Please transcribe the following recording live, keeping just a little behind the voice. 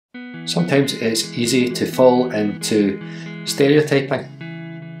Sometimes it's easy to fall into stereotyping,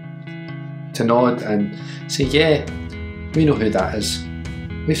 to nod and say, yeah, we know who that is.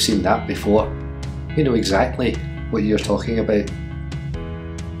 We've seen that before. We know exactly what you're talking about.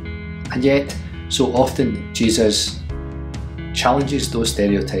 And yet, so often Jesus challenges those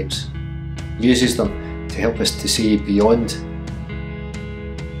stereotypes, uses them to help us to see beyond.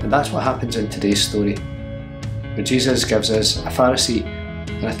 And that's what happens in today's story, where Jesus gives us a Pharisee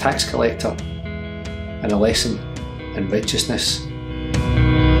and a tax collector and a lesson in righteousness.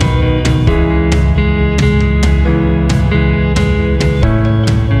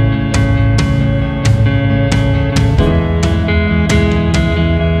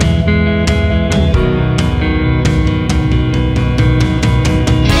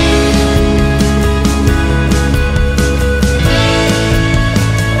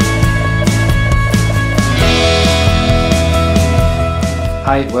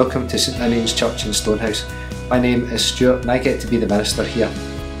 Hi, welcome to St Ninian's Church in Stonehouse. My name is Stuart and I get to be the minister here.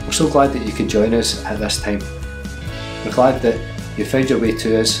 We're so glad that you could join us at this time. We're glad that you found your way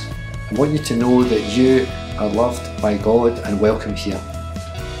to us and want you to know that you are loved by God and welcome here.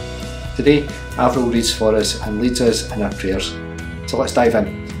 Today, Avril reads for us and leads us in our prayers. So let's dive in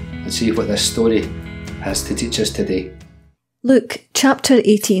and see what this story has to teach us today. Luke chapter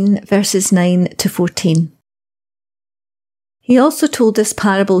 18 verses 9 to 14. He also told this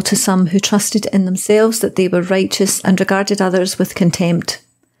parable to some who trusted in themselves that they were righteous and regarded others with contempt.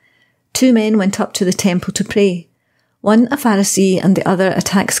 2 men went up to the temple to pray, one a Pharisee and the other a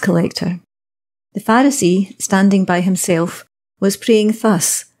tax collector. The Pharisee, standing by himself, was praying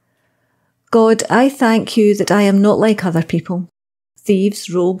thus: God, I thank you that I am not like other people, thieves,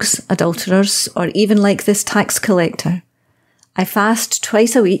 rogues, adulterers, or even like this tax collector. I fast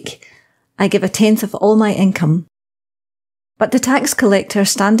twice a week. I give 1/10 of all my income. But the tax collector,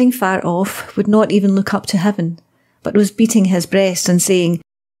 standing far off, would not even look up to heaven, but was beating his breast and saying,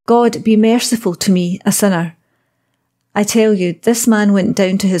 God, be merciful to me, a sinner. I tell you, this man went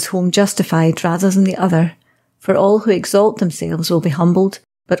down to his home justified rather than the other. For all who exalt themselves will be humbled,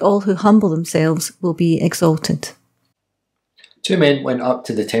 but all who humble themselves will be exalted. 2 men went up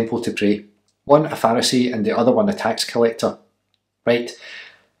to the temple to pray, one a Pharisee and the other one a tax collector. Right.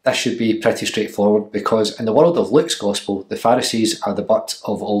 This should be pretty straightforward because in the world of Luke's Gospel, the Pharisees are the butt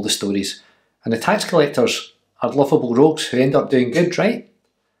of all the stories, and the tax collectors are lovable rogues who end up doing good, right?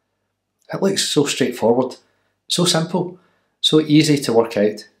 It looks so straightforward, so simple, so easy to work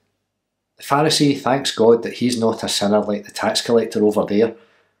out. The Pharisee thanks God that he's not a sinner like the tax collector over there.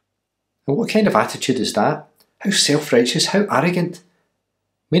 And what kind of attitude is that? How self-righteous, how arrogant.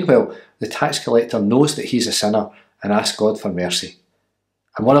 Meanwhile, the tax collector knows that he's a sinner and asks God for mercy.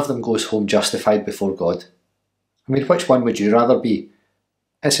 And one of them goes home justified before God. I mean, which one would you rather be?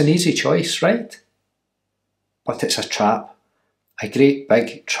 It's an easy choice, right? But it's a trap. A great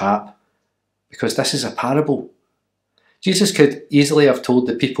big trap. Because this is a parable. Jesus could easily have told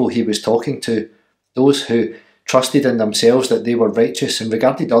the people he was talking to, those who trusted in themselves that they were righteous and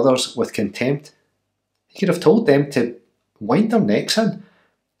regarded others with contempt, he could have told them to wind their necks in,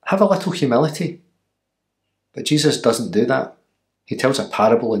 have a little humility. But Jesus doesn't do that. He tells a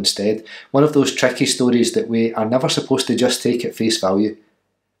parable instead, one of those tricky stories that we are never supposed to just take at face value.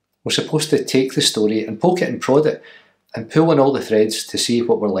 We're supposed to take the story and poke it and prod it and pull on all the threads to see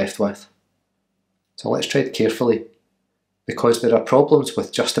what we're left with. So let's tread carefully, because there are problems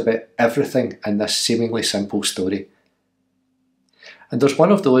with just about everything in this seemingly simple story. And there's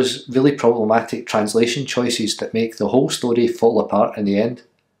one of those really problematic translation choices that make the whole story fall apart in the end.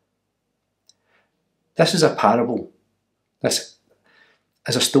 This is a parable. This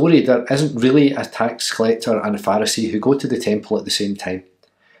is a story. There isn't really a tax collector and a Pharisee who go to the temple at the same time.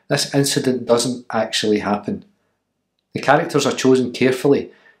 This incident doesn't actually happen. The characters are chosen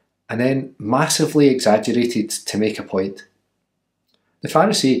carefully and then massively exaggerated to make a point. The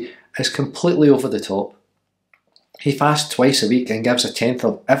Pharisee is completely over the top. He fasts twice a week and gives 1/10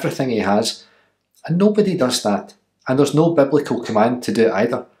 of everything he has, and nobody does that, and there's no biblical command to do it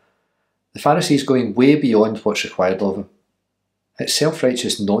either. The Pharisee is going way beyond what's required of him. It's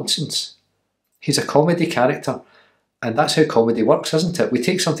self-righteous nonsense. He's a comedy character, and that's how comedy works, isn't it? We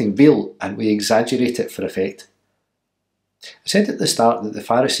take something real and we exaggerate it for effect. I said at the start that the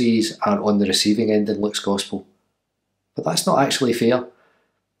Pharisees are on the receiving end in Luke's Gospel, but that's not actually fair.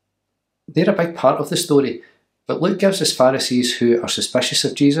 They're a big part of the story, but Luke gives us Pharisees who are suspicious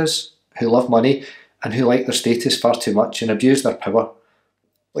of Jesus, who love money, and who like their status far too much and abuse their power.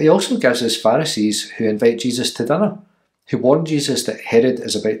 But he also gives us Pharisees who invite Jesus to dinner, who warn Jesus that Herod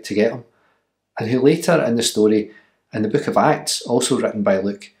is about to get him, and who later in the story, in the book of Acts, also written by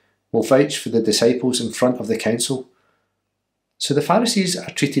Luke, will vouch for the disciples in front of the council. So the Pharisees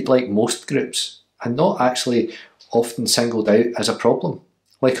are treated like most groups, and not actually often singled out as a problem.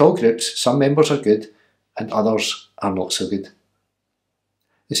 Like all groups, some members are good and others are not so good.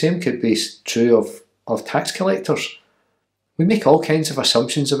 The same could be true of tax collectors. We make all kinds of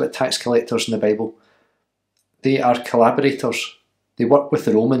assumptions about tax collectors in the Bible. They are collaborators. They work with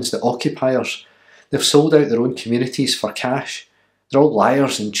the Romans, the occupiers. They've sold out their own communities for cash. They're all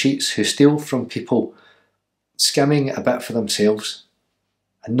liars and cheats who steal from people, skimming a bit for themselves.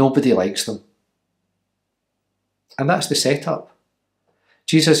 And nobody likes them. And that's the setup.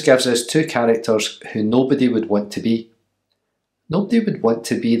 Jesus gives us two characters who nobody would want to be. Nobody would want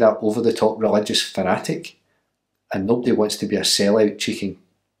to be that over-the-top religious fanatic. And nobody wants to be a sellout cheating.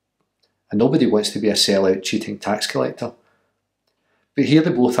 And nobody wants to be a sellout cheating tax collector. But here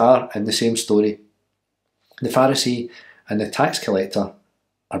they both are in the same story. The Pharisee and the tax collector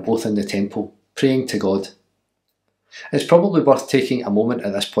are both in the temple, praying to God. It's probably worth taking a moment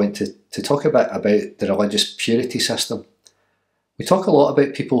at this point to talk a bit about the religious purity system. We talk a lot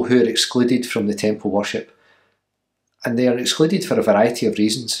about people who are excluded from the temple worship, and they are excluded for a variety of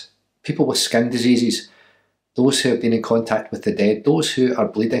reasons. People with skin diseases, those who have been in contact with the dead, those who are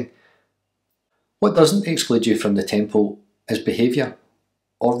bleeding. What doesn't exclude you from the temple is behaviour,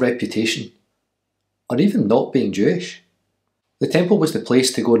 or reputation, or even not being Jewish. The temple was the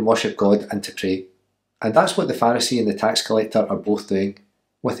place to go and worship God and to pray. And that's what the Pharisee and the tax collector are both doing,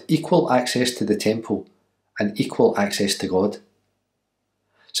 with equal access to the temple and equal access to God.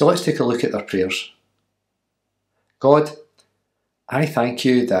 So let's take a look at their prayers. God, I thank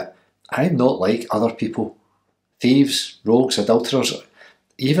you that I'm not like other people, thieves, rogues, adulterers,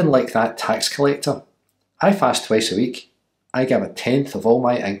 even like that tax collector. I fast twice a week. I give 1/10 of all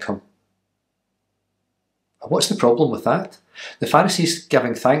my income. What's the problem with that? The Pharisee's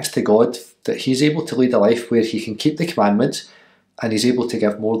giving thanks to God that he's able to lead a life where he can keep the commandments and he's able to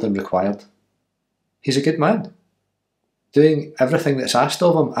give more than required. He's a good man, doing everything that's asked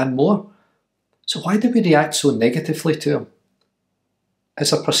of him and more. So why do we react so negatively to him?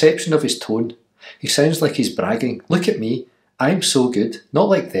 It's a perception of his tone. He sounds like he's bragging. Look at me, I'm so good, not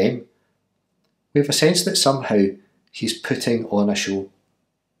like them. We have a sense that somehow he's putting on a show.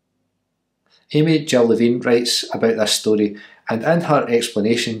 Amy Jill Levine writes about this story, and in her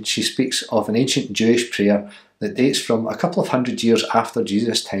explanation she speaks of an ancient Jewish prayer that dates from a couple of hundred years after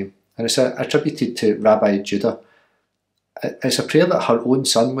Jesus' time, and it's attributed to Rabbi Judah. It's a prayer that her own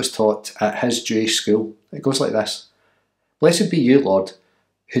son was taught at his Jewish school. It goes like this: Blessed be you, Lord,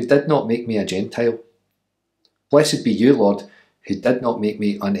 who did not make me a Gentile. Blessed be you, Lord, who did not make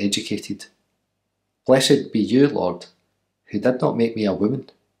me uneducated. Blessed be you, Lord, who did not make me a woman.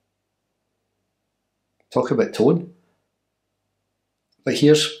 Talk about tone. But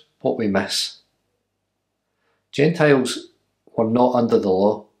here's what we miss. Gentiles were not under the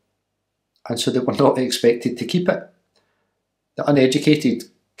law, and so they were not expected to keep it. The uneducated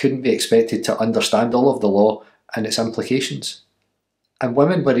couldn't be expected to understand all of the law and its implications. And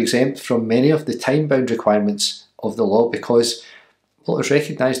women were exempt from many of the time-bound requirements of the law because, well, it was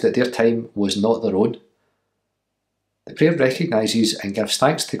recognised that their time was not their own. The prayer recognises and gives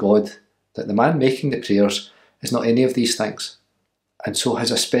thanks to God that the man making the prayers is not any of these things, and so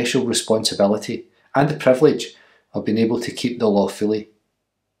has a special responsibility and the privilege of being able to keep the law fully.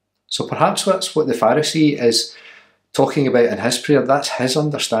 So perhaps that's what the Pharisee is talking about in his prayer. That's his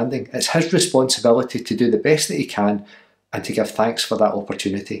understanding. It's his responsibility to do the best that he can and to give thanks for that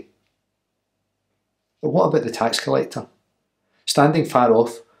opportunity. But what about the tax collector? Standing far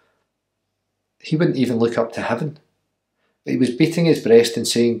off, he wouldn't even look up to heaven. But he was beating his breast and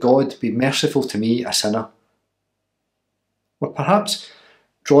saying, God, be merciful to me, a sinner. We're perhaps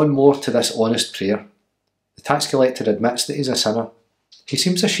drawn more to this honest prayer. The tax collector admits that he's a sinner. He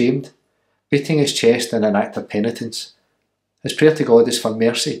seems ashamed, beating his chest in an act of penitence. His prayer to God is for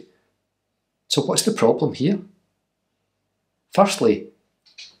mercy. So what's the problem here? Firstly,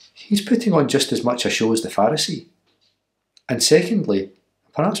 he's putting on just as much a show as the Pharisee. And secondly,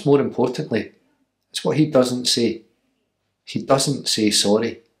 perhaps more importantly, it's what he doesn't say. He doesn't say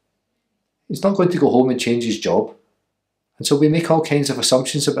sorry. He's not going to go home and change his job. And so we make all kinds of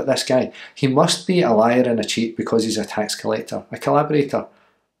assumptions about this guy. He must be a liar and a cheat because he's a tax collector, a collaborator.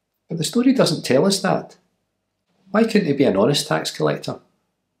 But the story doesn't tell us that. Why couldn't he be an honest tax collector,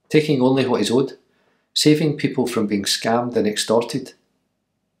 taking only what is owed, saving people from being scammed and extorted?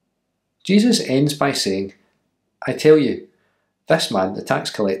 Jesus ends by saying, I tell you, this man, the tax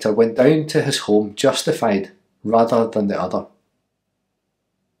collector, went down to his home justified rather than the other.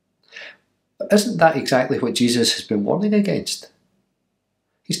 But isn't that exactly what Jesus has been warning against?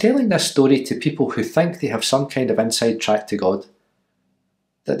 He's telling this story to people who think they have some kind of inside track to God,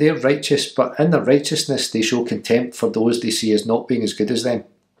 that they're righteous, but in their righteousness they show contempt for those they see as not being as good as them.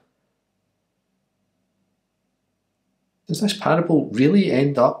 Does this parable really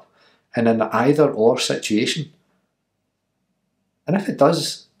end up in an either-or situation? And if it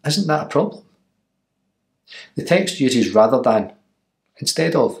does, isn't that a problem? The text uses rather than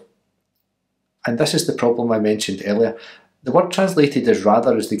instead of. And this is the problem I mentioned earlier. The word translated as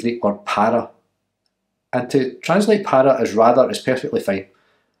rather is the Greek word para. And to translate para as rather is perfectly fine.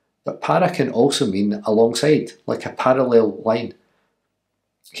 But para can also mean alongside, like a parallel line.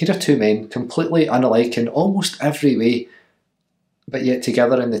 Here are two men, completely unalike in almost every way, but yet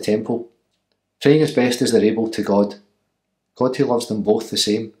together in the temple, praying as best as they're able to God, God who loves them both the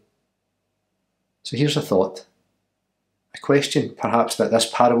same. So here's a thought, a question perhaps that this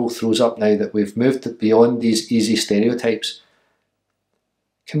parable throws up now that we've moved beyond these easy stereotypes.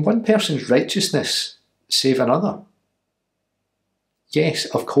 Can one person's righteousness save another? Yes,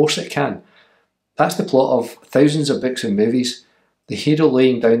 of course it can. That's the plot of thousands of books and movies, the hero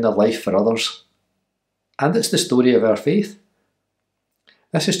laying down their life for others. And it's the story of our faith.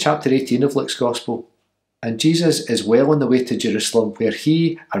 This is chapter 18 of Luke's Gospel, and Jesus is well on the way to Jerusalem, where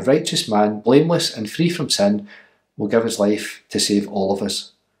he, a righteous man, blameless and free from sin, will give his life to save all of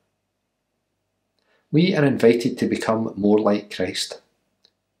us. We are invited to become more like Christ.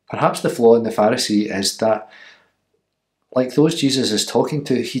 Perhaps the flaw in the Pharisee is that, like those Jesus is talking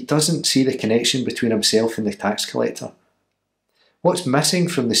to, he doesn't see the connection between himself and the tax collector. What's missing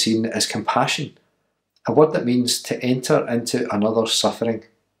from the scene is compassion, a word that means to enter into another's suffering.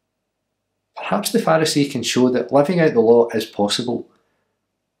 Perhaps the Pharisee can show that living out the law is possible.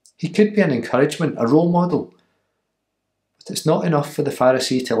 He could be an encouragement, a role model. But it's not enough for the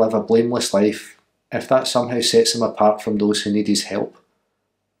Pharisee to live a blameless life if that somehow sets him apart from those who need his help.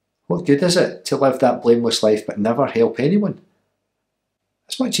 What good is it to live that blameless life but never help anyone?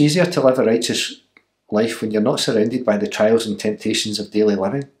 It's much easier to live a righteous life when you're not surrounded by the trials and temptations of daily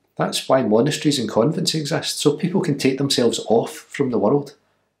living. That's why monasteries and convents exist, so people can take themselves off from the world.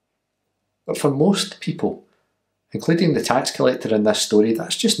 But for most people, including the tax collector in this story,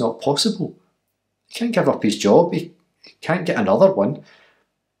 that's just not possible. He can't give up his job, he can't get another one.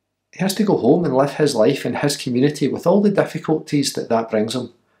 He has to go home and live his life in his community with all the difficulties that brings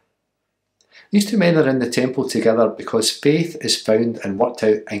him. These two men are in the temple together because faith is found and worked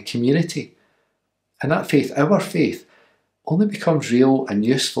out in community. And that faith, our faith, only becomes real and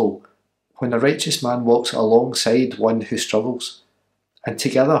useful when a righteous man walks alongside one who struggles, and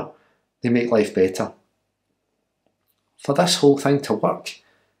together they make life better. For this whole thing to work,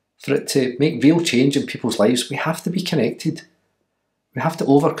 for it to make real change in people's lives, we have to be connected. We have to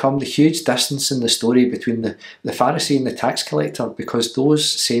overcome the huge distance in the story between the Pharisee and the tax collector, because those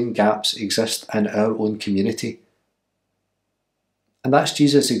same gaps exist in our own community. And that's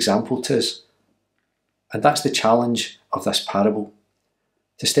Jesus' example to us. And that's the challenge of this parable,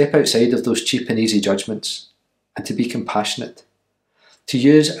 to step outside of those cheap and easy judgments and to be compassionate, to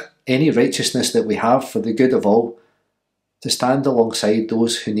use any righteousness that we have for the good of all, to stand alongside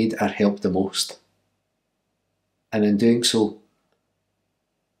those who need our help the most. And in doing so,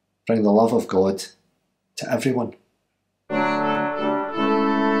 bring the love of God to everyone.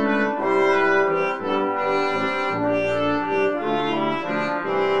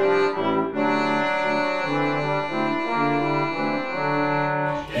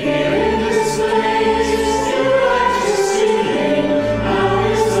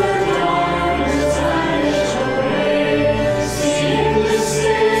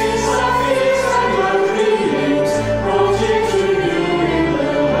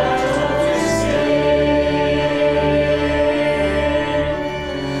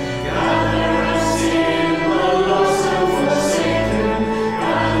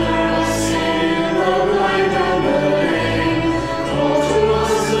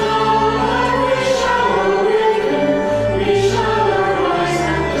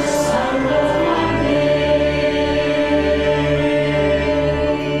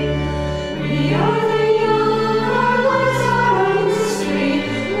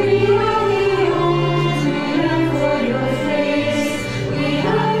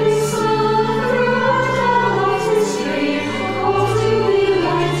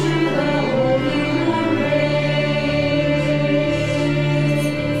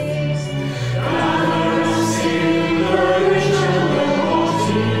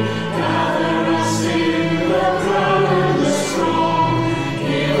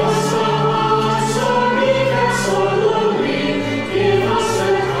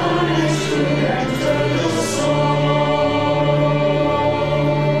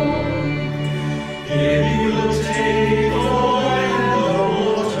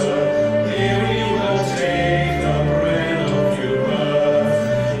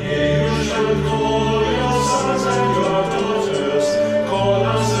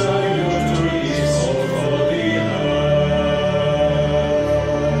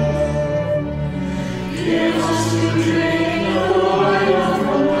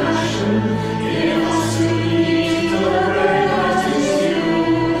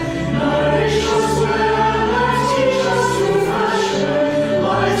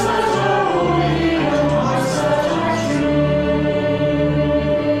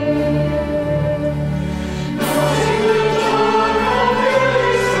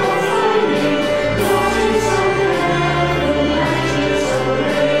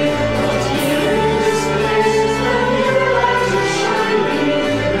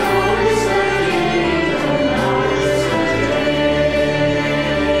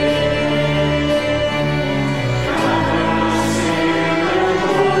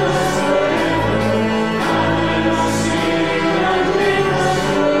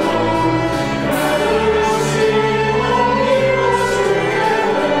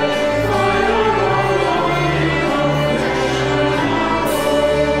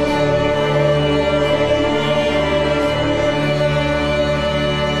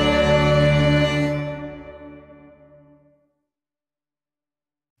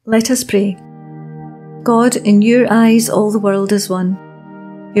 Let us pray. God, in your eyes all the world is one.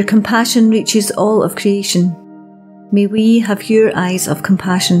 Your compassion reaches all of creation. May we have your eyes of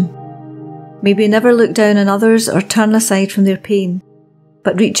compassion. May we never look down on others or turn aside from their pain,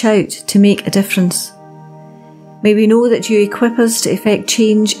 but reach out to make a difference. May we know that you equip us to effect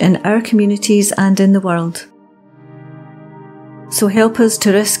change in our communities and in the world. So help us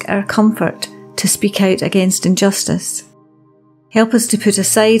to risk our comfort to speak out against injustice. Help us to put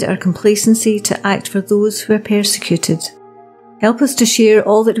aside our complacency to act for those who are persecuted. Help us to share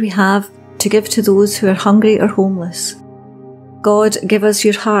all that we have to give to those who are hungry or homeless. God, give us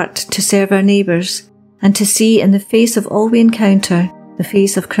your heart to serve our neighbours and to see in the face of all we encounter the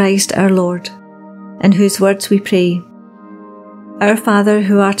face of Christ our Lord, in whose words we pray. Our Father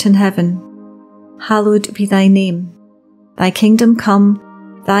who art in heaven, hallowed be thy name. Thy kingdom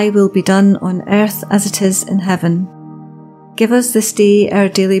come, thy will be done on earth as it is in heaven. Give us this day our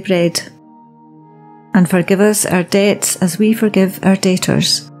daily bread, and forgive us our debts as we forgive our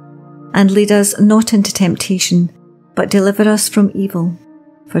debtors. And lead us not into temptation, but deliver us from evil.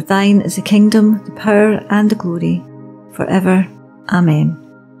 For thine is the kingdom, the power, and the glory, forever. Amen.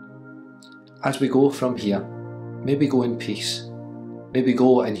 As we go from here, may we go in peace, may we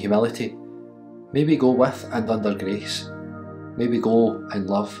go in humility, may we go with and under grace, may we go in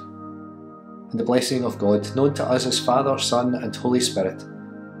love. And the blessing of God, known to us as Father, Son, and Holy Spirit,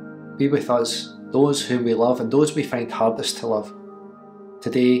 be with us, those whom we love and those we find hardest to love,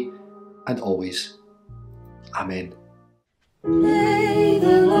 today and always. Amen. May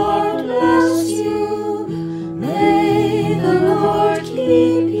the Lord bless you. May the Lord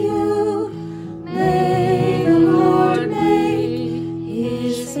keep you.